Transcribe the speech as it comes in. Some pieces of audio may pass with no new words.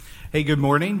Hey, good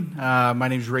morning. My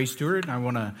name is Ray Stewart.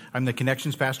 I'm the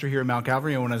Connections Pastor here at Mount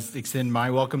Calvary. I want to extend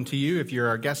my welcome to you if you're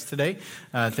our guest today.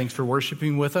 Thanks for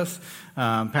worshiping with us.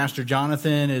 Pastor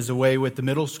Jonathan is away with the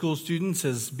middle school students,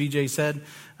 as BJ said.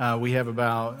 We have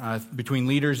about, between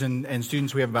leaders and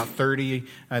students, we have about 30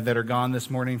 that are gone this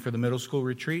morning for the middle school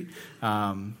retreat.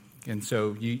 And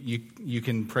so you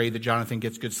can pray that Jonathan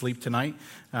gets good sleep tonight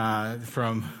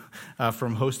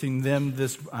from hosting them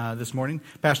this morning.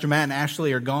 Pastor Matt and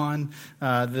Ashley are gone,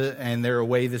 and they're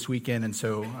away this weekend, and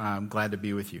so I'm glad to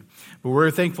be with you. But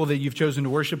we're thankful that you've chosen to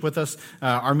worship with us.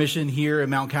 Our mission here at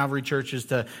Mount Calvary Church is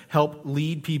to help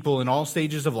lead people in all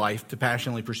stages of life to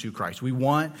passionately pursue Christ. We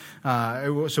want,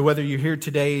 so whether you're here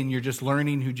today and you're just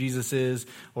learning who Jesus is,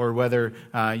 or whether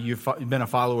you've been a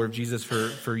follower of Jesus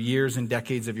for years and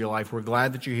decades of your life, we're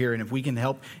glad that you're here. And if we can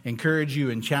help encourage you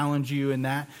and challenge you in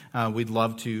that, we'd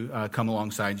love to come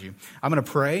alongside you. I'm going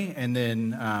to pray, and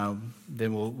then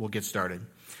we'll get started.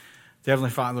 Heavenly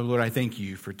Father, Lord, I thank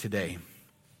you for today.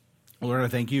 Lord, I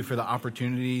thank you for the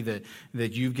opportunity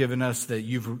that you've given us, that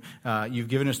you've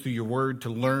given us through your word to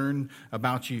learn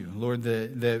about you. Lord,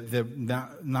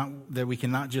 that we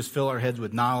can not just fill our heads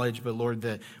with knowledge, but Lord,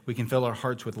 that we can fill our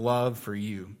hearts with love for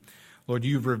you. Lord,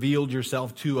 you've revealed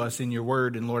yourself to us in your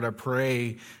word, and Lord, I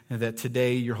pray that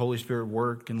today your Holy Spirit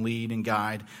work and lead and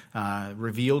guide,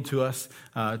 reveal to us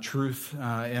truth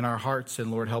in our hearts,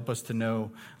 and Lord, help us to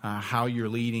know how you're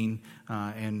leading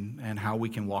and how we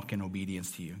can walk in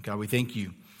obedience to you. God, we thank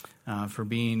you for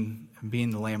being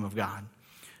the Lamb of God,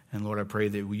 and Lord, I pray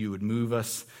that you would move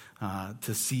us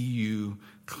to see you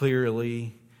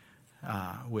clearly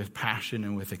with passion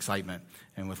and with excitement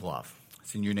and with love.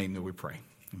 It's in your name that we pray.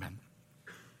 Amen.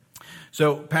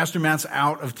 So Pastor Matt's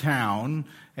out of town,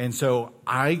 and so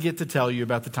I get to tell you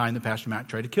about the time that Pastor Matt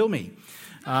tried to kill me.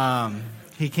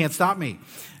 He can't stop me.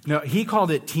 No, he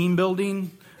called it team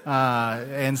building,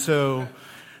 and so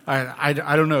I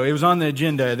don't know. It was on the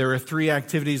agenda. There were 3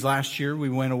 activities last year. We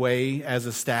went away as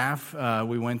a staff.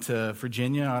 We went to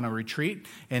Virginia on a retreat,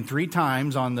 and 3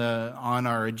 times on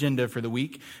our agenda for the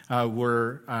week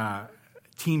were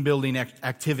team building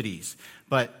activities.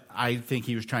 But I think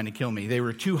he was trying to kill me. They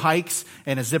were 2 hikes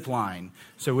and a zip line.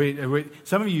 So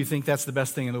some of you think that's the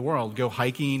best thing in the world. Go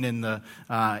hiking in the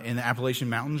Appalachian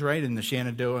Mountains, right? In the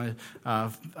Shenandoah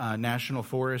National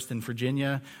Forest in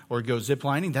Virginia, or go zip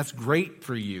lining. That's great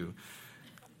for you.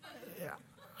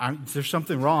 There's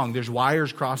something wrong. There's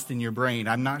wires crossed in your brain.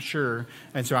 I'm not sure.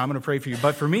 And so I'm going to pray for you.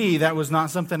 But for me, that was not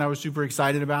something I was super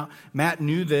excited about. Matt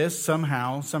knew this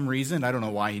somehow, some reason. I don't know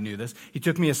why he knew this. He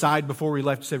took me aside before we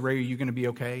left and said, "Ray, are you going to be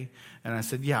okay?" And I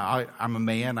said, "Yeah, I'm a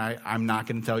man. I'm not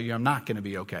going to tell you I'm not going to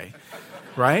be okay."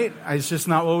 Right? It's just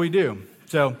not what we do.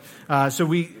 So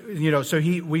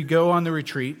we go on the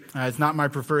retreat. It's not my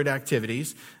preferred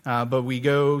activities, but we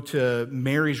go to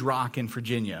Mary's Rock in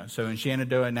Virginia. So in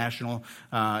Shenandoah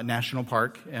National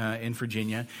Park in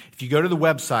Virginia. If you go to the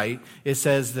website, it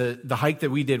says the hike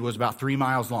that we did was about 3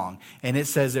 miles long, and it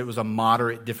says it was a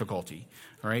moderate difficulty.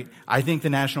 Right? I think the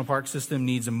national park system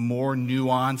needs a more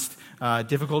nuanced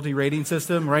difficulty rating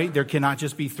system, right? There cannot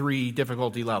just be 3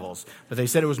 difficulty levels. But they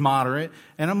said it was moderate,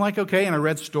 and I'm like, okay, and I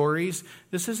read stories.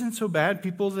 This isn't so bad.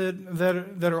 People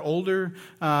that are older,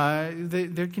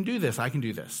 they can do this. I can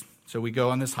do this. So we go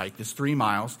on this hike, this 3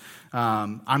 miles.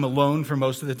 I'm alone for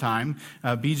most of the time.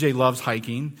 BJ loves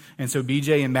hiking, and so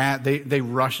BJ and Matt, they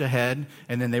rush ahead,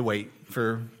 and then they wait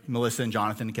for Melissa and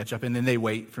Jonathan to catch up, and then they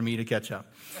wait for me to catch up.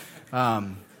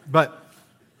 But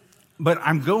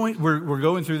we're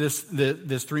going through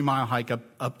this 3 mile hike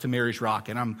up to Mary's Rock,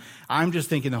 and I'm just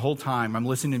thinking the whole time I'm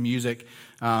listening to music,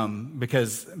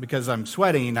 because I'm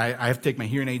sweating. I have to take my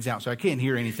hearing aids out, so I can't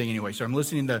hear anything anyway. So I'm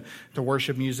listening to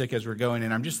worship music as we're going,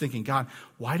 and I'm just thinking, God,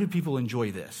 why do people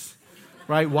enjoy this?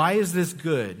 Right? Why is this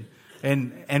good?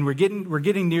 And we're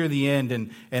getting near the end,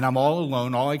 and I'm all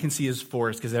alone. All I can see is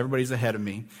forest because everybody's ahead of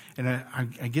me. And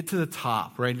I get to the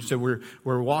top, right? So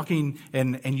we're walking,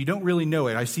 and you don't really know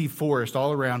it. I see forest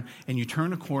all around, and you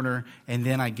turn a corner, and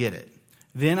then I get it.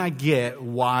 Then I get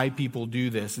why people do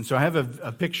this. And so I have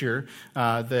a picture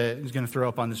that is going to throw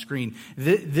up on the screen.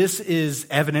 This is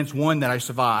evidence, 1, that I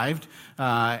survived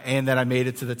and that I made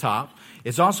it to the top.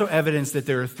 It's also evidence that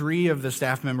there are 3 of the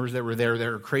staff members that were there that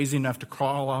were crazy enough to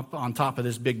crawl up on top of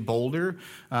this big boulder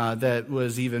that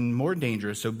was even more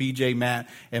dangerous. So BJ, Matt,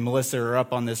 and Melissa are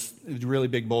up on this really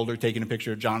big boulder taking a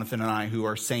picture of Jonathan and I, who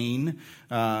are sane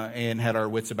and had our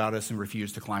wits about us and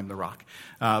refused to climb the rock.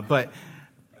 But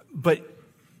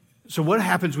So what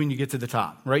happens when you get to the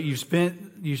top, right? You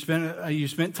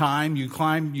spent time, you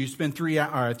climb, you spend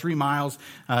 3 miles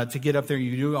to get up there.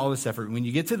 You do all this effort. When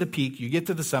you get to the peak, you get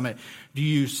to the summit. Do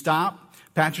you stop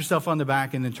pat yourself on the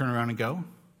back, and then turn around and go?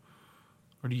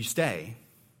 Or do you stay?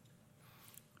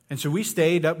 And so we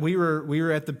stayed up. We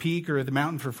were at the peak or at the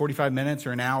mountain for 45 minutes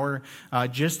or an hour,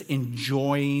 just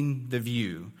enjoying the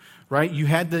view. Right? You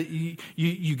had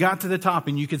you got to the top,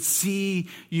 and you could see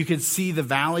the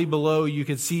valley below. You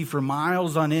could see for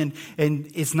miles on end. And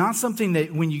it's not something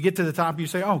that when you get to the top, you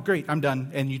say, "Oh, great, I'm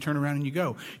done," and you turn around and you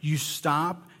go. You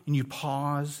stop and you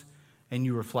pause and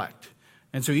you reflect.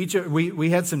 And so we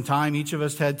had some time. Each of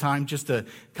us had time just to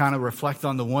kind of reflect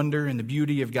on the wonder and the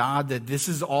beauty of God, that this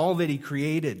is all that He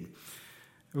created.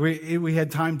 We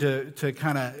had time to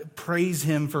kind of praise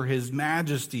Him for His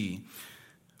majesty.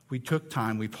 We took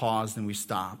time, we paused, and we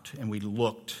stopped, and we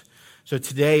looked. So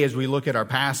today, as we look at our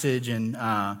passage in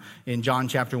John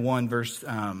chapter 1, verse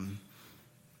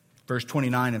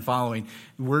 29 and following,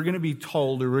 we're going to be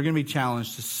told, or we're going to be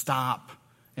challenged to stop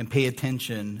and pay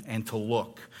attention and to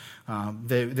look.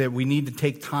 That we need to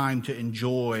take time to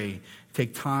enjoy,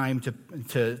 take time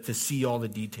to see all the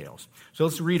details. So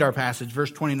let's read our passage,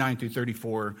 verse 29 through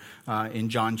 34 in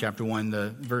John chapter 1.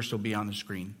 The verse will be on the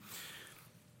screen.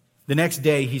 The next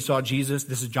day he saw Jesus.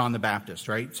 This is John the Baptist,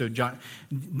 right? So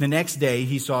the next day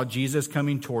he saw Jesus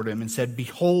coming toward him and said,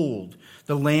 "Behold,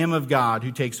 the Lamb of God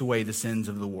who takes away the sins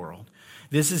of the world.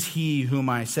 This is he whom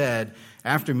I said,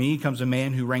 after me comes a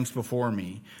man who ranks before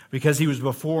me, because he was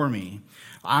before me.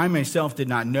 I myself did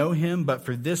not know him, but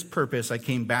for this purpose I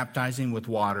came baptizing with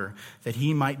water, that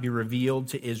he might be revealed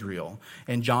to Israel."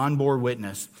 And John bore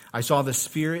witness. "I saw the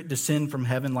Spirit descend from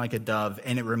heaven like a dove,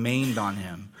 and it remained on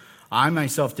him. I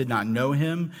myself did not know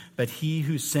him, but he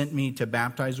who sent me to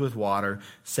baptize with water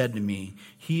said to me,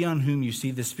 'He on whom you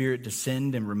see the Spirit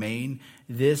descend and remain,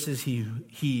 this is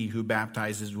he who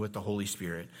baptizes with the Holy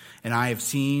Spirit. And I have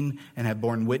seen and have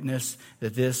borne witness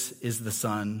that this is the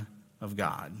Son of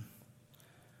God.'"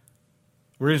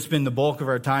 We're going to spend the bulk of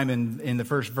our time in the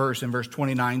first verse, in verse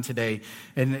 29 today.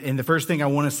 And the first thing I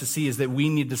want us to see is that we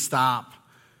need to stop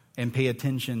and pay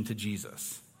attention to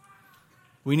Jesus.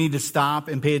 We need to stop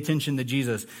and pay attention to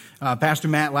Jesus. Pastor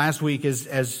Matt last week,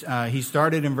 as he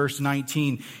started in verse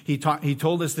 19, he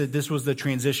told us that this was the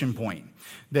transition point.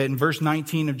 That in verse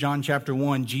 19 of John chapter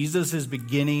 1, Jesus is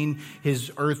beginning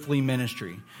his earthly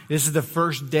ministry. This is the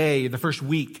first day, the first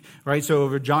week, right? So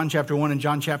over John chapter 1 and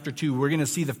John chapter 2, we're going to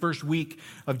see the first week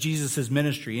of Jesus'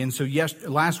 ministry. And so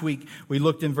last week, we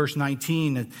looked in verse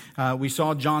 19, we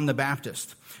saw John the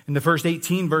Baptist. And the first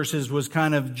 18 verses was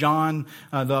kind of John,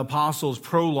 the apostle's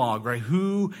prologue, right?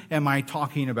 Who am I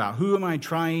talking about? Who am I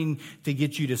trying to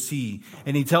get you to see?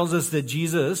 And he tells us that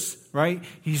Jesus, right?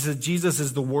 He says Jesus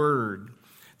is the Word,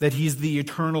 that he's the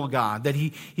eternal God, that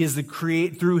he is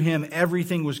through him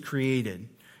everything was created.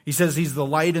 He says he's the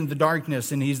light in the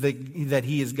darkness, and that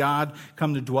he is God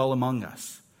come to dwell among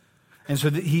us. And so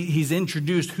he's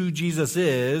introduced who Jesus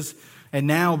is. And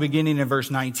now, beginning in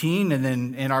verse 19, and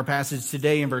then in our passage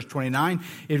today in verse 29,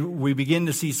 we begin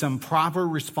to see some proper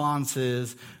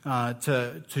responses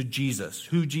to Jesus,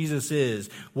 who Jesus is.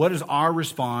 What is our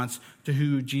response to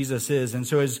who Jesus is? And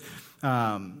so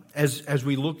as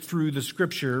we look through the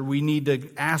Scripture, we need to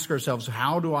ask ourselves,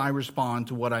 how do I respond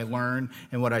to what I learn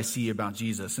and what I see about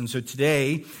Jesus? And so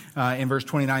today, in verse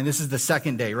 29, this is the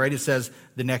second day, right? It says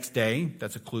the next day.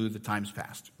 That's a clue, the time's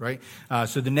passed, right?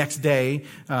 So the next day,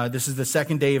 this is the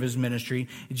second day of his ministry.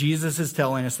 Jesus is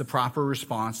telling us the proper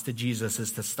response to Jesus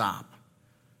is to stop.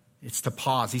 It's to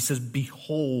pause. He says,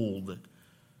 "Behold."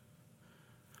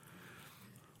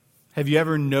 Have you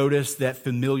ever noticed that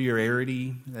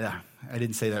familiarity? I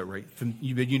didn't say that right.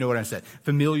 But you know what I said.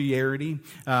 Familiarity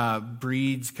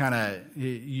breeds kind of,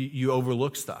 you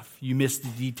overlook stuff. You miss the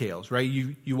details, right?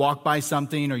 You walk by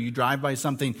something or you drive by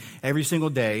something every single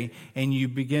day, and you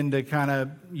begin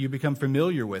to you become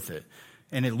familiar with it.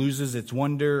 And it loses its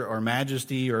wonder or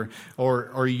majesty, or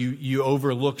you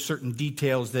overlook certain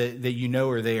details that you know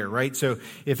are there, right? So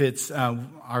if it's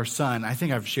our son, I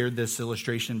think I've shared this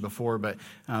illustration before, but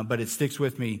it sticks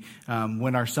with me.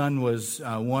 When our son was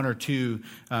 1 or 2,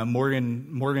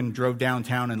 Morgan drove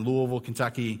downtown in Louisville,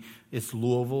 Kentucky. It's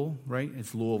Louisville, right?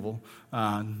 It's Louisville,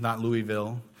 not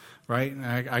Louisville. Right?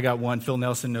 I got one. Phil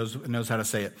Nelson knows how to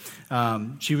say it.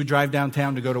 She would drive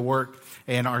downtown to go to work,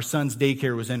 and our son's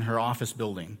daycare was in her office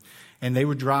building. And they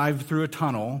would drive through a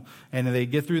tunnel, and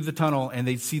they'd get through the tunnel, and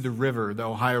they'd see the river, the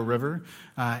Ohio River.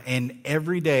 And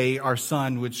every day, our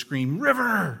son would scream,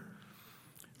 "River!"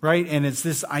 Right? And it's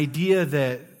this idea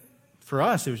that for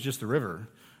us, it was just the river.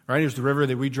 Right? It was the river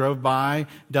that we drove by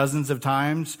dozens of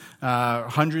times,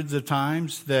 hundreds of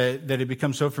times, that it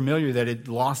become so familiar that it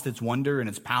lost its wonder and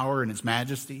its power and its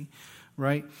majesty.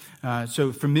 Right?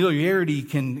 So familiarity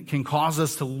can cause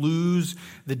us to lose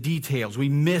the details. We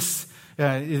miss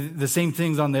The same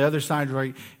things on the other side,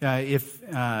 right?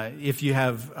 If you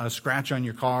have a scratch on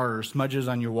your car or smudges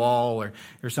on your wall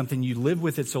or something, you live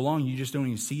with it so long you just don't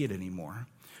even see it anymore,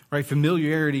 right?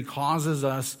 Familiarity causes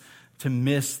us to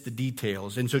miss the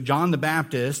details. And so John the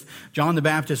Baptist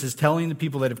is telling the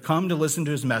people that have come to listen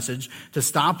to his message to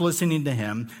stop listening to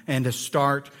him and to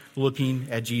start looking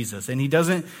at Jesus. And he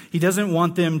doesn't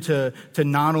want them to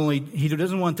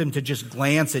just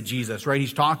glance at Jesus, right?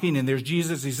 He's talking and there's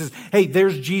Jesus. He says, hey,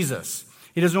 there's Jesus.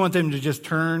 He doesn't want them to just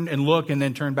turn and look and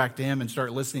then turn back to him and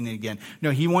start listening again.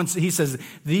 No, he says,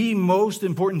 the most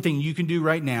important thing you can do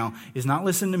right now is not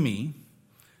listen to me.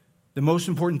 The most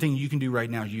important thing you can do right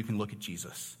now is you can look at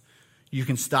Jesus. You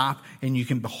can stop and you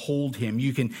can behold him.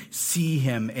 You can see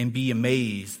him and be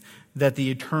amazed that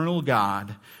the eternal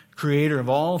God, creator of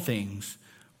all things,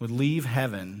 would leave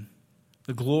heaven,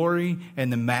 the glory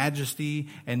and the majesty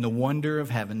and the wonder of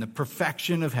heaven, the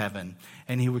perfection of heaven,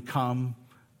 and he would come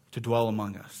to dwell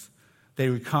among us. They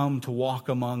would come to walk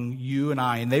among you and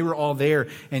I. And they were all there.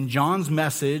 And John's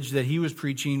message that he was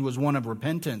preaching was one of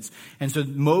repentance. And so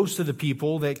most of the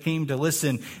people that came to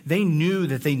listen, they knew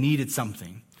that they needed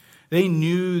something. They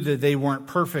knew that they weren't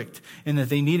perfect and that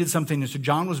they needed something. And so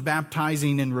John was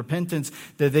baptizing in repentance,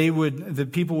 that the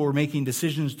people were making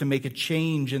decisions to make a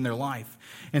change in their life.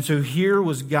 And so here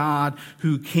was God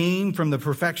who came from the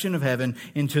perfection of heaven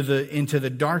into the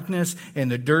darkness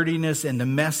and the dirtiness and the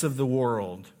mess of the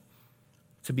world,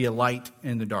 to be a light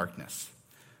in the darkness.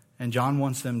 And John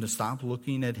wants them to stop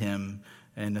looking at him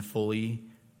and to fully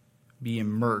be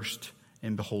immersed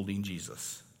in beholding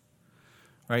Jesus.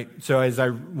 Right? So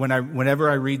whenever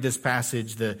I read this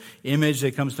passage, the image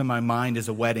that comes to my mind is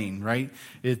a wedding, right?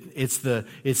 It's the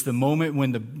moment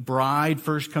when the bride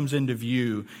first comes into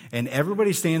view and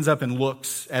everybody stands up and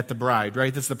looks at the bride,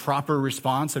 right? That's the proper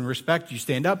response and respect. You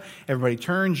stand up, everybody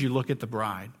turns, you look at the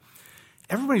bride.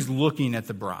 Everybody's looking at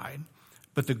the bride.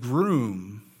 But the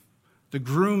groom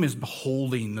is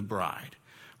beholding the bride,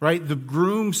 right? The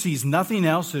groom sees nothing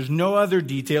else. There's no other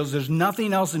details. There's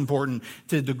nothing else important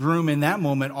to the groom in that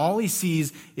moment. All he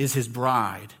sees is his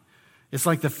bride. It's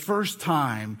like the first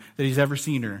time that he's ever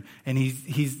seen her. And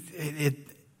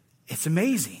it's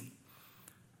amazing.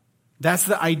 That's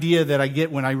the idea that I get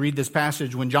when I read this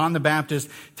passage. When John the Baptist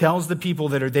tells the people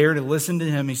that are there to listen to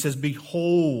him, he says,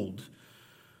 behold,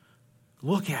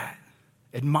 look at,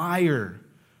 admire,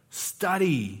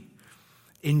 study,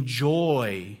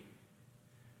 enjoy.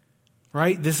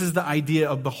 Right? This is the idea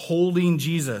of beholding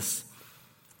Jesus.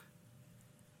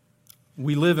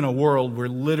 We live in a world where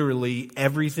literally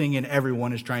everything and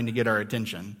everyone is trying to get our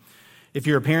attention. If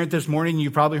you're a parent this morning,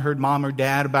 you probably heard mom or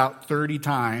dad about 30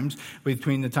 times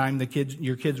between the time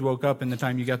your kids woke up and the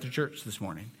time you got to church this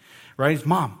morning. Right? It's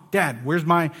mom, dad, where's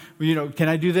my, can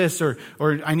I do this? Or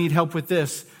I need help with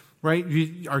this. Right?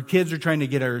 Our kids are trying to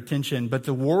get our attention, but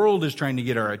the world is trying to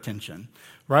get our attention,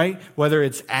 right? Whether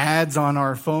it's ads on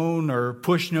our phone or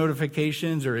push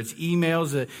notifications or it's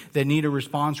emails that need a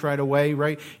response right away,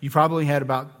 right? You probably had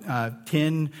about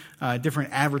 10 different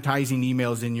advertising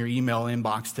emails in your email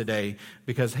inbox today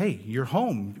because, hey, you're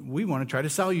home. We want to try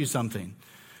to sell you something.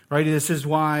 Right? This is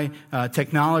why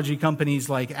technology companies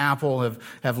like Apple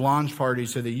have launch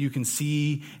parties so that you can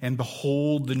see and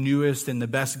behold the newest and the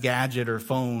best gadget or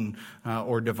phone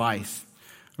or device.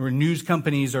 Or news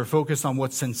companies are focused on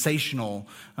what's sensational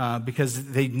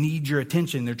because they need your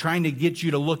attention. They're trying to get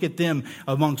you to look at them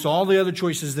amongst all the other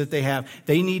choices that they have.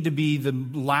 They need to be the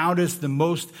loudest, the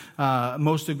most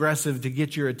aggressive to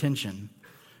get your attention.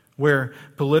 Where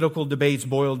political debates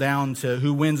boil down to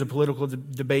who wins a political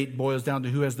debate boils down to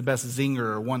who has the best zinger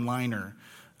or one-liner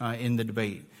in the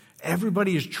debate.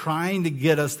 Everybody is trying to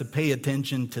get us to pay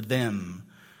attention to them,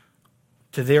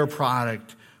 to their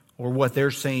product or what they're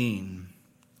saying.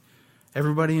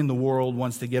 Everybody in the world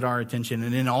wants to get our attention.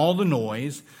 And in all the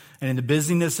noise and in the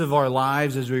busyness of our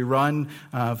lives as we run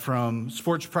from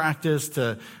sports practice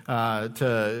to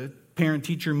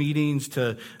parent-teacher meetings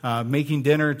to making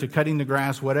dinner to cutting the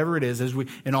grass, whatever it is,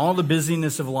 in all the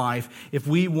busyness of life, if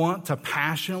we want to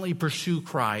passionately pursue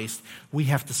Christ, we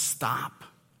have to stop.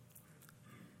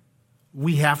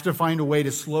 We have to find a way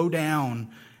to slow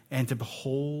down and to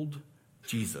behold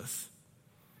Jesus.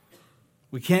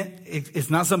 We can't. It's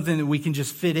not something that we can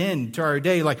just fit in to our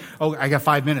day. Like, oh, I got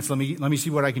 5 minutes. Let me see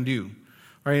what I can do.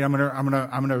 Right? I'm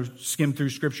gonna skim through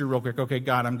Scripture real quick. Okay,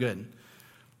 God, I'm good.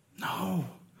 No.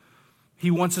 He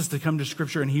wants us to come to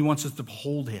Scripture and he wants us to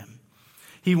behold him.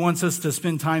 He wants us to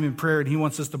spend time in prayer and he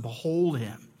wants us to behold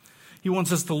him. He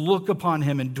wants us to look upon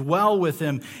him and dwell with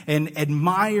him and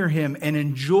admire him and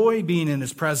enjoy being in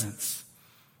his presence.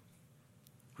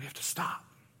 We have to stop.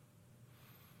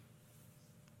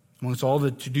 Amongst all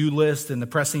the to-do lists and the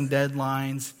pressing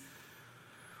deadlines,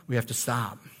 we have to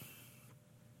stop.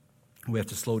 We have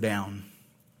to slow down.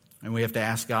 And we have to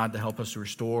ask God to help us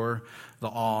restore the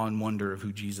awe and wonder of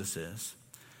who Jesus is.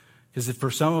 Because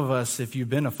for some of us, if you've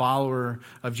been a follower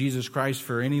of Jesus Christ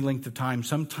for any length of time,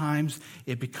 sometimes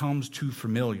it becomes too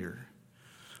familiar.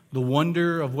 The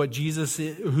wonder of what Jesus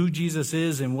is, who Jesus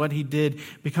is and what he did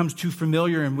becomes too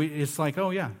familiar, and it's like, oh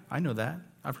yeah, I know that.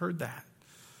 I've heard that.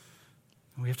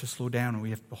 And we have to slow down and we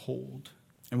have to behold.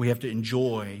 And we have to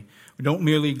enjoy. We don't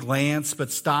merely glance,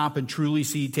 but stop and truly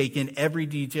see, take in every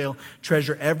detail,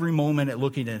 treasure every moment at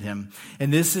looking at him.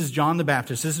 And this is John the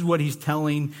Baptist. This is what he's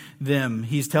telling them.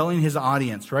 He's telling his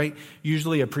audience, right?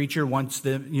 Usually a preacher wants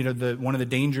one of the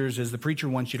dangers is the preacher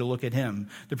wants you to look at him.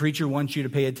 The preacher wants you to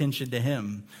pay attention to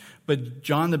him. But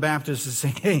John the Baptist is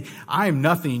saying, hey, I am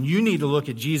nothing. You need to look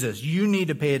at Jesus. You need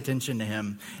to pay attention to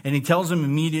him. And he tells them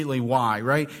immediately why,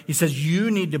 right? He says, you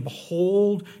need to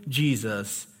behold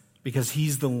Jesus because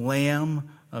he's the Lamb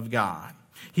of God.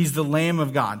 He's the Lamb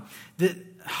of God.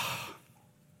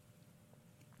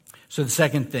 So the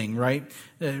second thing, right?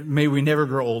 May we never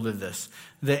grow old of this.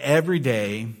 That every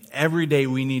day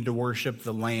we need to worship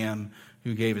the Lamb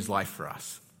who gave his life for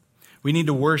us. We need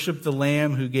to worship the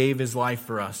Lamb who gave his life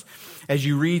for us. As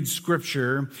you read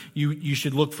Scripture, you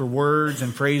should look for words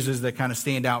and phrases that kind of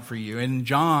stand out for you. And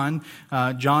John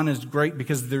is great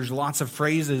because there's lots of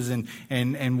phrases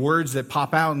and words that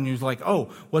pop out, and you're like,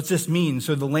 oh, what's this mean?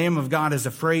 So the Lamb of God is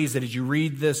a phrase that as you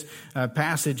read this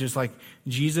passage, it's like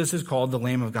Jesus is called the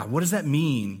Lamb of God. What does that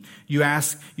mean? You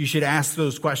should ask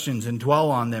those questions and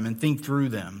dwell on them and think through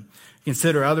them.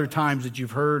 Consider other times that you've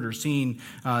heard or seen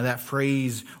that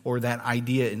phrase or that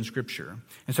idea in Scripture.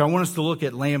 And so I want us to look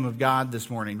at Lamb of God this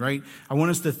morning, right? I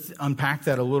want us to unpack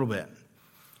that a little bit.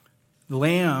 The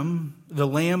Lamb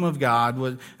of God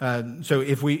was. So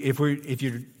if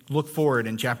you look forward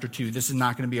in chapter 2, this is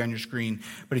not going to be on your screen,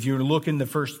 but if you were to look in the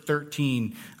first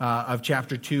 13 of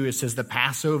chapter 2, it says the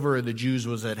Passover of the Jews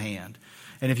was at hand.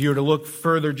 And if you were to look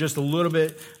further just a little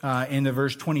bit into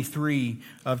verse 23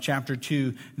 of chapter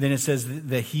 2, then it says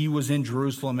that he was in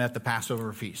Jerusalem at the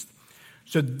Passover feast.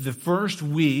 So the first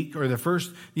week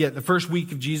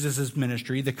of Jesus'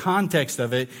 ministry, the context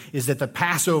of it is that the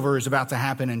Passover is about to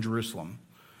happen in Jerusalem.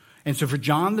 And so for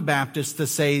John the Baptist to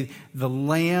say the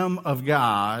Lamb of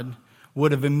God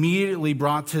would have immediately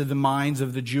brought to the minds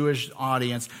of the Jewish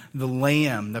audience the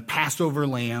lamb, the Passover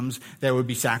lambs that would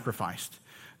be sacrificed.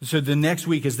 So the next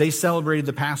week, as they celebrated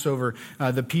the Passover,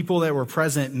 the people that were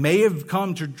present may have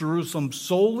come to Jerusalem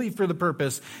solely for the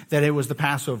purpose that it was the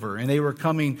Passover, and they were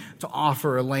coming to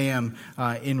offer a lamb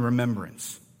in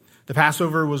remembrance. The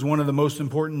Passover was one of the most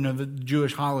important of the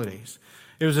Jewish holidays.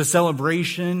 It was a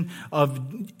celebration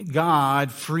of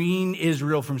God freeing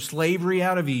Israel from slavery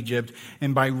out of Egypt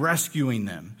and by rescuing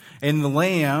them. And the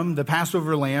lamb, the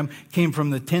Passover lamb, came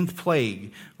from the 10th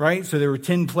plague, right? So there were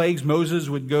 10 plagues. Moses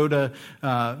would go to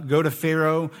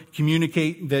Pharaoh,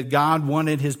 communicate that God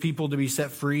wanted his people to be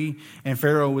set free, and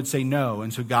Pharaoh would say no.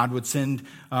 And so God would send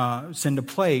a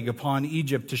plague upon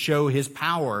Egypt to show his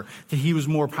power, that he was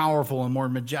more powerful and more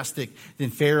majestic than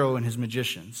Pharaoh and his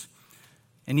magicians.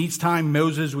 And each time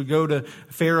Moses would go to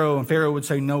Pharaoh, and Pharaoh would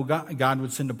say no, God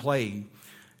would send a plague.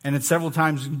 And then several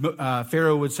times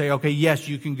Pharaoh would say, okay, yes,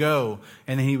 you can go.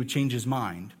 And then he would change his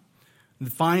mind. The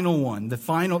final one, the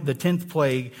 10th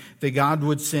plague that God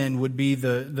would send would be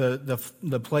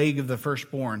the plague of the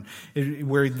firstborn,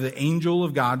 where the angel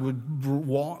of God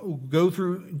would go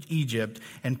through Egypt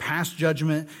and pass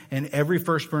judgment, and every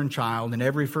firstborn child and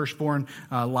every firstborn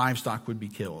livestock would be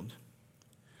killed.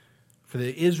 For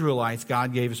the Israelites,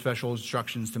 God gave special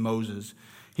instructions to Moses.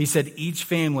 He said each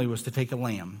family was to take a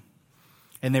lamb,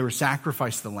 and they were to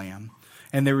sacrifice the lamb.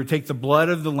 And they would take the blood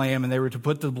of the lamb, and they were to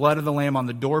put the blood of the lamb on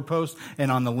the doorpost and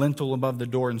on the lintel above the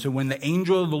door. And so when the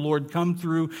angel of the Lord come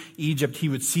through Egypt, he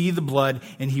would see the blood,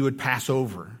 and he would pass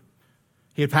over.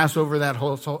 He would pass over that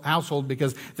household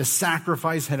because the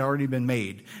sacrifice had already been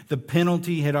made. The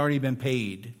penalty had already been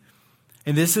paid.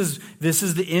 And this is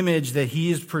the image that he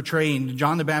is portraying.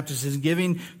 John the Baptist is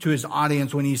giving to his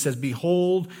audience when he says,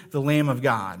 behold the Lamb of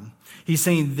God. He's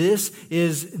saying this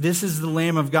is the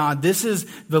Lamb of God. This is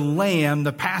the lamb,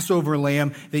 the Passover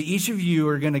lamb that each of you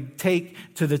are going to take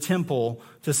to the temple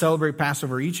to celebrate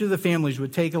Passover. Each of the families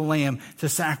would take a lamb to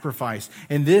sacrifice.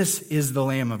 And this is the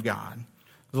Lamb of God.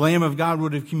 The Lamb of God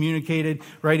would have communicated,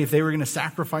 right, if they were going to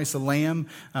sacrifice a lamb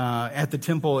at the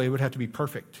temple, it would have to be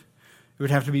perfect. It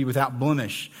would have to be without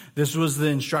blemish. This was the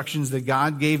instructions that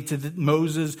God gave to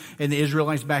Moses and the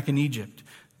Israelites back in Egypt,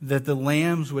 that the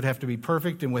lambs would have to be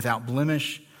perfect and without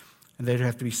blemish, and they'd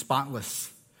have to be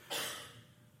spotless.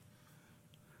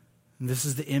 And this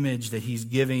is the image that he's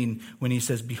giving when he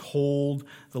says, behold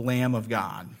the Lamb of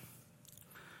God.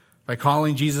 By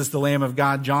calling Jesus the Lamb of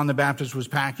God, John the Baptist was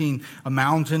packing a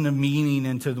mountain of meaning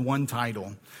into the one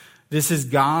title. This is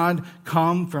God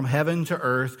come from heaven to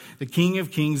earth, the King of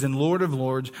kings and Lord of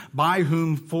lords, by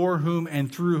whom, for whom,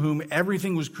 and through whom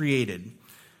everything was created.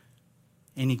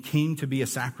 And he came to be a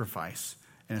sacrifice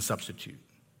and a substitute.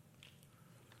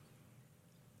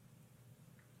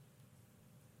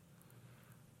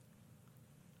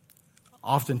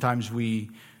 Oftentimes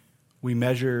we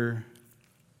measure,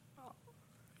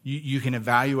 you can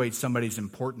evaluate somebody's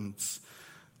importance,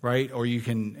 right? Or you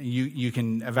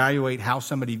can evaluate how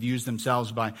somebody views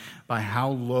themselves by how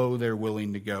low they're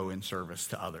willing to go in service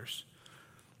to others.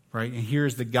 Right? And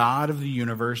here's the God of the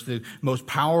universe, the most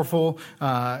powerful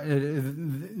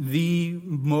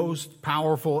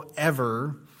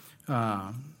ever,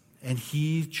 and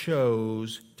he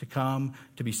chose to come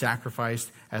to be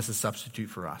sacrificed as a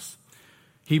substitute for us.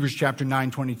 Hebrews chapter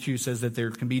 9:22 says that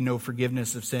there can be no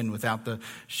forgiveness of sin without the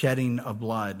shedding of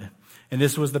blood. And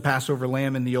this was the Passover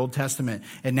lamb in the Old Testament.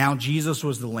 And now Jesus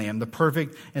was the lamb, the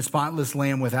perfect and spotless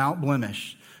lamb without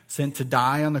blemish, sent to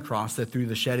die on the cross that through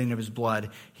the shedding of his blood,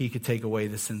 he could take away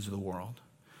the sins of the world.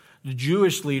 The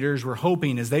Jewish leaders were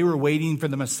hoping as they were waiting for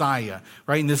the Messiah,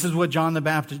 right? And this is what John the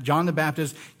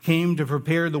Baptist came to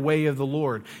prepare the way of the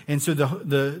Lord. And so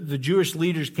the Jewish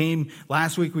leaders came,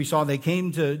 last week we saw they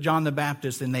came to John the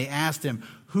Baptist and they asked him,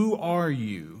 who are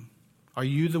you? Are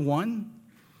you the one?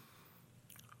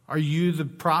 Are you the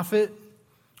prophet?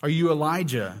 Are you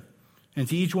Elijah? And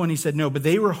to each one he said no, but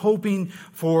they were hoping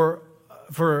for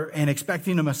and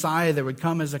expecting a Messiah that would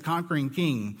come as a conquering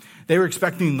king. They were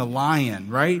expecting the lion,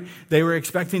 right? They were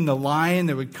expecting the lion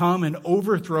that would come and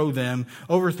overthrow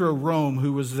Rome,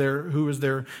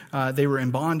 they were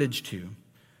in bondage to.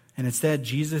 And instead,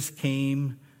 Jesus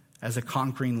came as a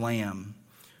conquering lamb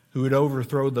who would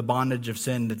overthrow the bondage of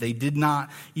sin that they did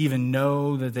not even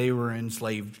know that they were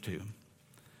enslaved to.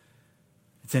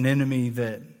 It's an enemy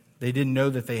that they didn't know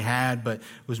that they had, but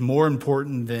was more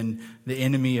important than the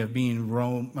enemy of being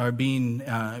ruled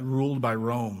by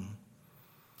Rome.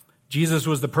 Jesus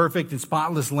was the perfect and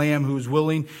spotless lamb who was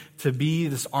willing to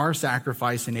be our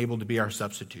sacrifice and able to be our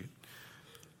substitute.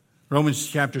 Romans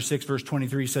chapter 6, verse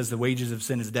 23 says the wages of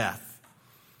sin is death.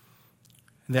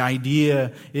 The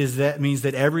idea is that means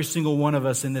that every single one of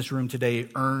us in this room today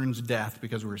earns death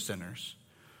because we're sinners.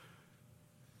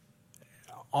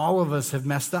 All of us have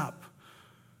messed up.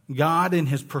 God in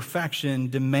his perfection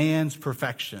demands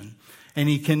perfection. And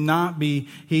he cannot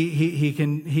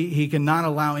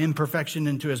allow imperfection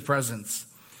into his presence.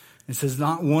 It says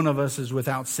not one of us is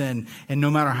without sin. And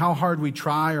no matter how hard we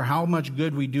try or how much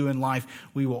good we do in life,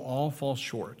 we will all fall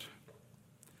short.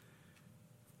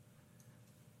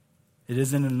 It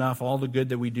isn't enough. All the good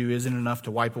that we do isn't enough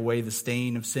to wipe away the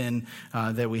stain of sin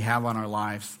that we have on our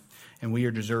lives. And we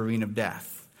are deserving of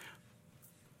death.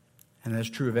 And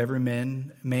that's true of every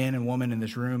man and woman in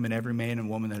this room and every man and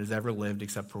woman that has ever lived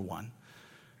except for one.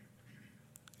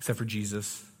 Except for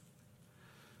Jesus.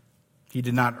 He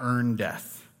did not earn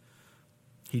death.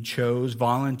 He chose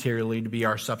voluntarily to be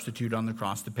our substitute on the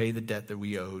cross to pay the debt that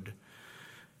we owed.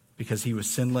 Because he was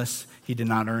sinless, he did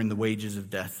not earn the wages of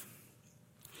death.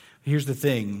 Here's the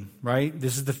thing, right?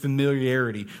 This is the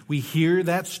familiarity. We hear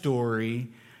that story,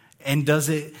 and does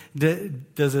it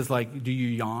like, do you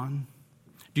yawn?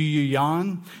 Do you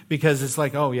yawn? Because it's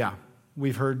like, oh yeah,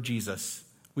 we've heard Jesus.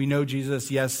 We know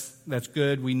Jesus. Yes, that's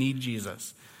good. We need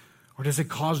Jesus. Or does it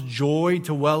cause joy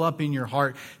to well up in your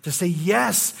heart to say,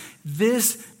 yes,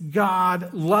 this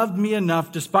God loved me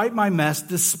enough despite my mess,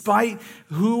 despite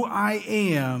who I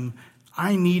am,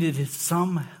 I needed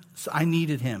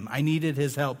him. I needed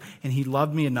his help, and he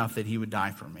loved me enough that he would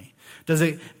die for me. Does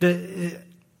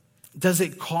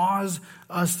it cause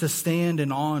us to stand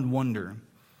in awe and wonder?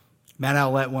 Matt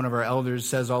Owlett, one of our elders,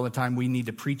 says all the time we need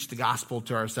to preach the gospel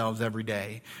to ourselves every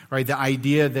day, right? The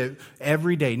idea that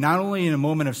every day, not only in a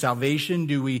moment of salvation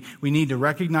do we need to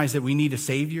recognize that we need a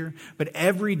Savior, but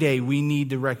every day we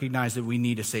need to recognize that we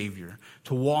need a Savior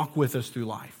to walk with us through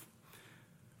life.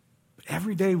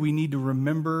 Every day we need to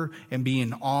remember and be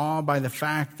in awe by the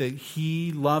fact that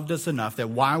he loved us enough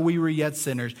that while we were yet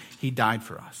sinners, he died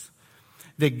for us.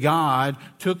 That God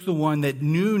took the one that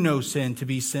knew no sin to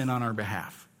be sin on our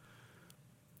behalf.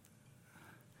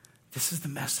 This is the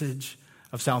message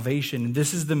of salvation. And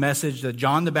this is the message that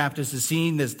John the Baptist is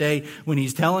seeing this day when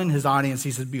he's telling his audience,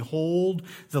 he says, behold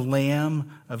the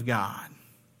Lamb of God.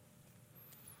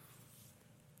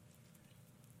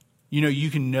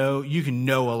 You can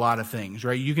know a lot of things,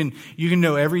 right? You can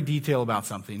know every detail about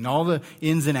something, all the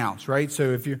ins and outs, right?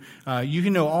 So if you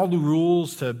can know all the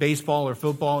rules to baseball or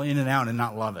football in and out and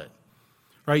not love it,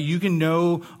 right? You can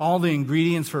know all the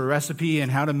ingredients for a recipe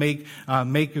and how to make a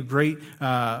great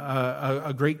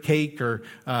cake or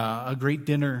a great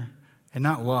dinner and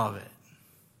not love it.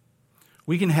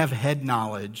 We can have head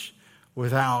knowledge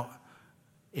without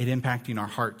it impacting our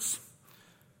hearts.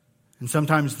 And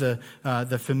sometimes the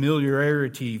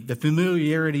familiarity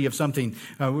of something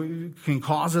can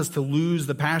cause us to lose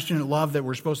the passionate love that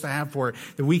we're supposed to have for it.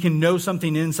 That we can know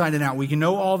something inside and out. We can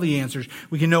know all the answers.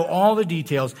 We can know all the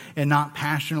details and not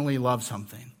passionately love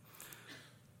something.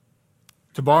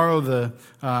 To borrow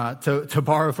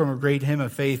from a great hymn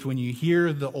of faith, when you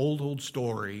hear the old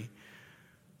story,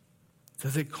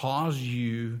 does it cause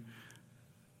you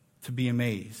to be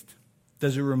amazed?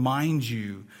 Does it remind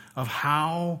you of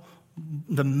how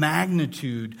the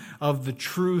magnitude of the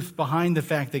truth behind the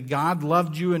fact that God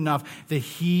loved you enough that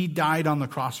he died on the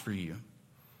cross for you?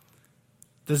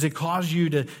 Does it cause you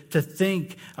to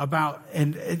think about,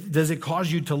 and does it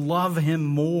cause you to love him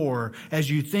more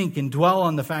as you think and dwell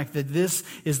on the fact that this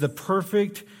is the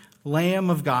perfect Lamb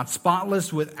of God,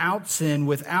 spotless, without sin,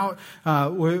 without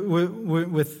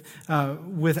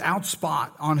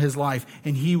spot on his life,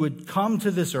 and he would come to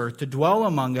this earth to dwell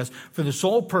among us for the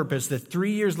sole purpose that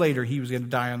 3 years later he was going to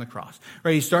die on the cross.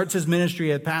 Right? He starts his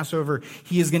ministry at Passover.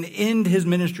 He is going to end his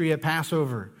ministry at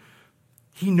Passover.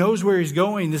 He knows where he's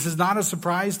going. This is not a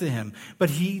surprise to him,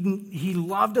 but he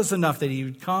loved us enough that he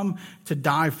would come to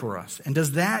die for us. And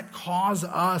does that cause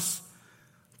us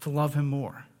to love him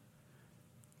more?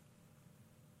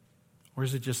 Or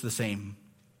is it just the same?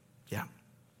 Yeah.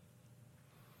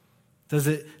 Does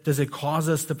it cause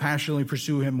us to passionately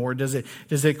pursue him more? Does it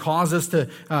cause us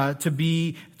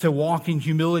to walk in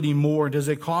humility more? Does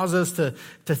it cause us to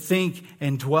think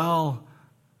and dwell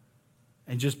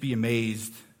and just be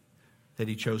amazed that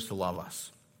he chose to love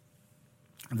us?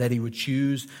 That he would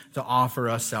choose to offer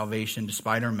us salvation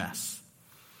despite our mess.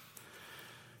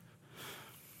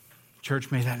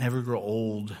 Church, may that never grow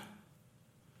old.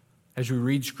 As we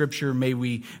read Scripture, may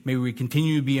we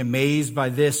continue to be amazed by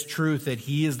this truth that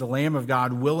he is the Lamb of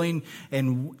God, willing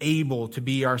and able to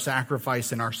be our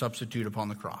sacrifice and our substitute upon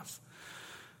the cross.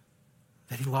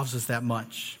 That he loves us that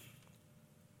much.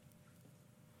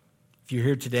 If you're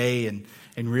here today and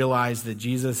realize that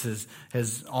Jesus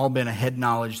has all been a head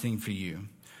knowledge thing for you,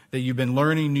 that you've been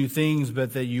learning new things,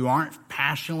 but that you aren't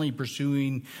passionately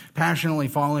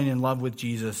falling in love with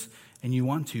Jesus, and you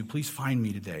want to, please find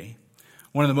me today.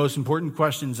 One of the most important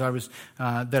questions that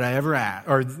I ever asked,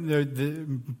 or the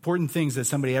important things that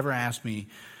somebody ever asked me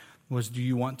was, do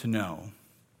you want to know?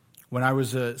 When I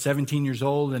was 17 years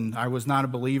old and I was not a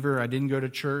believer, I didn't go to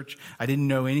church, I didn't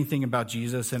know anything about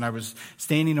Jesus, and I was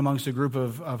standing amongst a group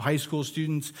of high school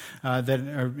students that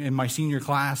are in my senior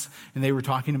class, and they were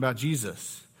talking about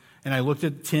Jesus. And I looked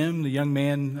at Tim, the young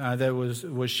man that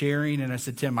was sharing, and I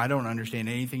said, Tim, I don't understand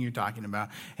anything you're talking about.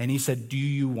 And he said, do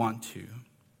you want to?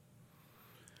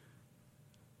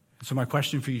 So my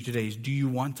question for you today is, do you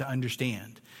want to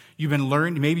understand?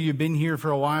 Maybe you've been here for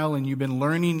a while and you've been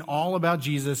learning all about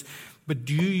Jesus, but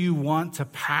do you want to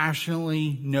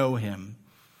passionately know him,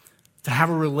 to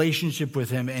have a relationship with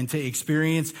him, and to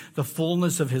experience the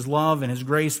fullness of his love and his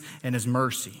grace and his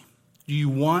mercy? Do you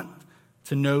want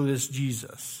to know this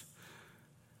Jesus?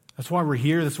 That's why we're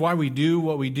here. That's why we do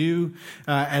what we do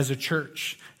as a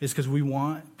church, is because we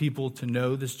want people to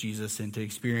know this Jesus and to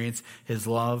experience his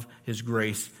love, his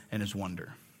grace, and his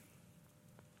wonder.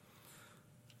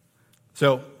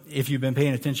 So if you've been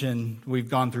paying attention, we've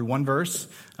gone through one verse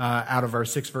out of our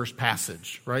 6-verse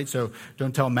passage, right? So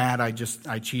don't tell Matt I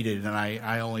cheated and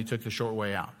I only took the short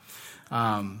way out.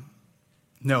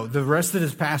 No, the rest of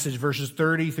this passage, verses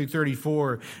 30 through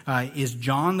 34, is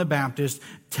John the Baptist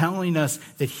telling us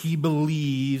that he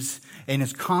believes and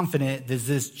is confident that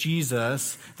this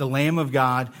Jesus, the Lamb of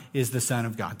God, is the Son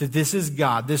of God. That this is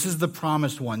God. This is the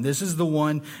promised one. This is the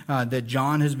one that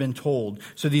John has been told.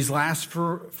 So these last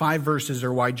 5 verses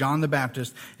are why John the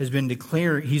Baptist has been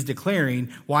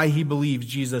declaring why he believes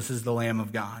Jesus is the Lamb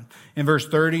of God. In verse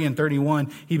 30 and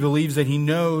 31, he believes that he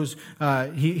knows,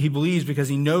 he believes because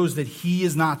he knows that he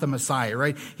is not the Messiah,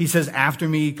 right? He says, after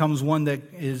me comes one that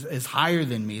is higher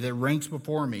than me, that ranks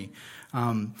before me.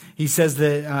 He says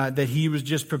that he was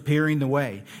just preparing the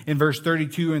way. In verse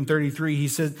 32 and 33, he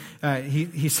says,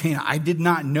 he's saying, I did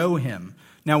not know him.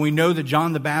 Now we know that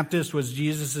John the Baptist was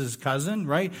Jesus' cousin,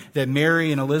 right? That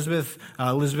Mary and Elizabeth,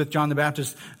 John the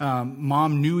Baptist's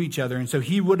mom, knew each other. And so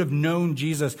he would have known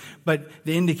Jesus. But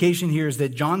the indication here is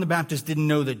that John the Baptist didn't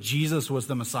know that Jesus was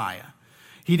the Messiah.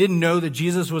 He didn't know that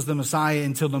Jesus was the Messiah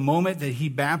until the moment that he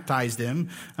baptized him,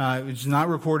 which is not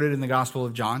recorded in the Gospel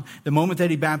of John. The moment that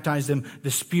he baptized him,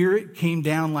 the Spirit came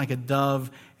down like a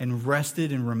dove and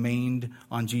rested and remained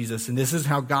on Jesus. And this is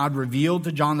how God revealed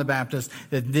to John the Baptist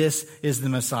that this is the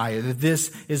Messiah, that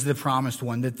this is the promised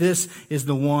one, that this is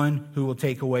the one who will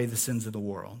take away the sins of the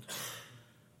world.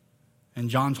 And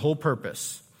John's whole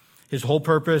purpose, his whole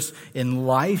purpose in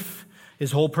life,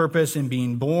 his whole purpose in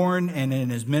being born and in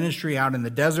his ministry out in the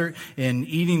desert, in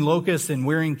eating locusts and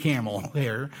wearing camel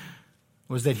hair,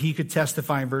 was that he could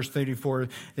testify in verse 34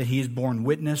 that he is borne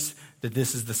witness that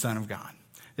this is the Son of God.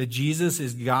 That Jesus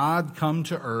is God come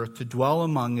to earth to dwell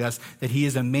among us, that he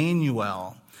is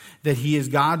Emmanuel, that he is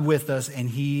God with us, and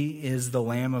he is the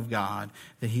Lamb of God,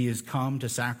 that he has come to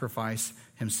sacrifice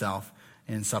himself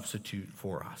and substitute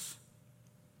for us.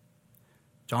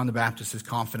 John the Baptist is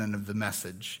confident of the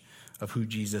message of who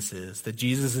Jesus is. That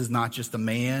Jesus is not just a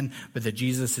man, but that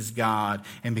Jesus is God.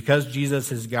 And because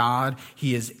Jesus is God,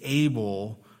 he is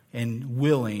able and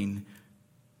willing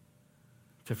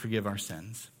to forgive our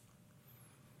sins.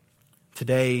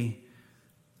 Today,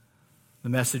 the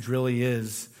message really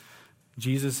is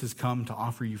Jesus has come to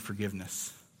offer you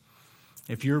forgiveness.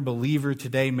 If you're a believer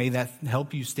today, may that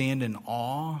help you stand in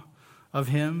awe of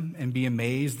him and be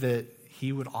amazed that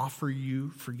he would offer you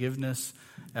forgiveness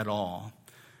at all.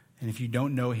 And if you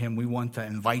don't know him, we want to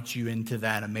invite you into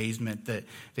that amazement that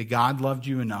God loved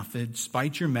you enough, that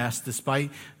despite your mess,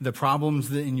 despite the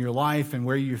problems in your life and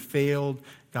where you failed,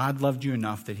 God loved you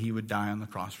enough that he would die on the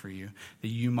cross for you, that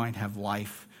you might have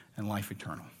life and life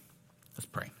eternal. Let's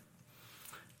pray.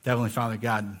 Heavenly Father,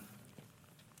 God,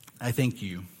 I thank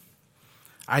you.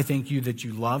 I thank you that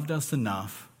you loved us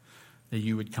enough that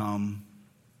you would come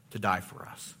to die for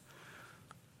us.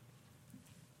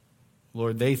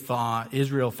 Lord,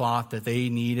 Israel thought that they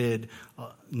needed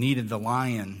the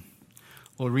lion.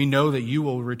 Lord, we know that you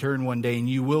will return one day and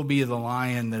you will be the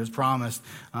lion that is promised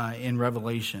in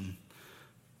Revelation.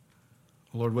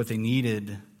 Lord, what they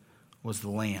needed was the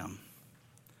lamb.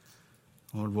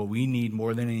 Lord, what we need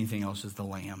more than anything else is the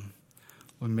lamb.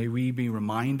 Lord, may we be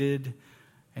reminded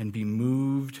and be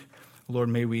moved. Lord,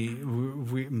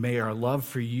 may our love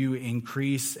for you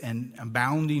increase in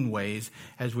abounding ways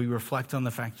as we reflect on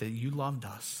the fact that you loved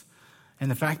us. And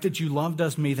the fact that you loved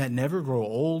us, may that never grow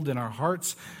old in our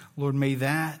hearts. Lord, may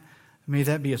that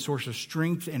be a source of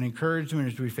strength and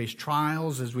encouragement as we face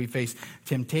trials, as we face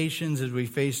temptations, as we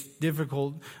face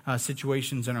difficult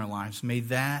situations in our lives. May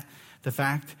the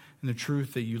fact and the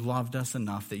truth that you loved us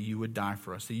enough that you would die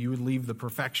for us, that you would leave the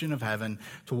perfection of heaven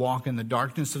to walk in the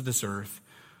darkness of this earth,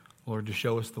 Lord, to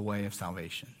show us the way of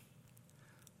salvation.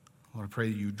 Lord, I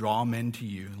pray that you draw men to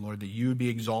you. Lord, that you would be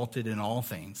exalted in all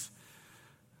things.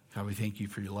 God, we thank you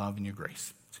for your love and your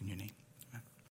grace. It's in your name.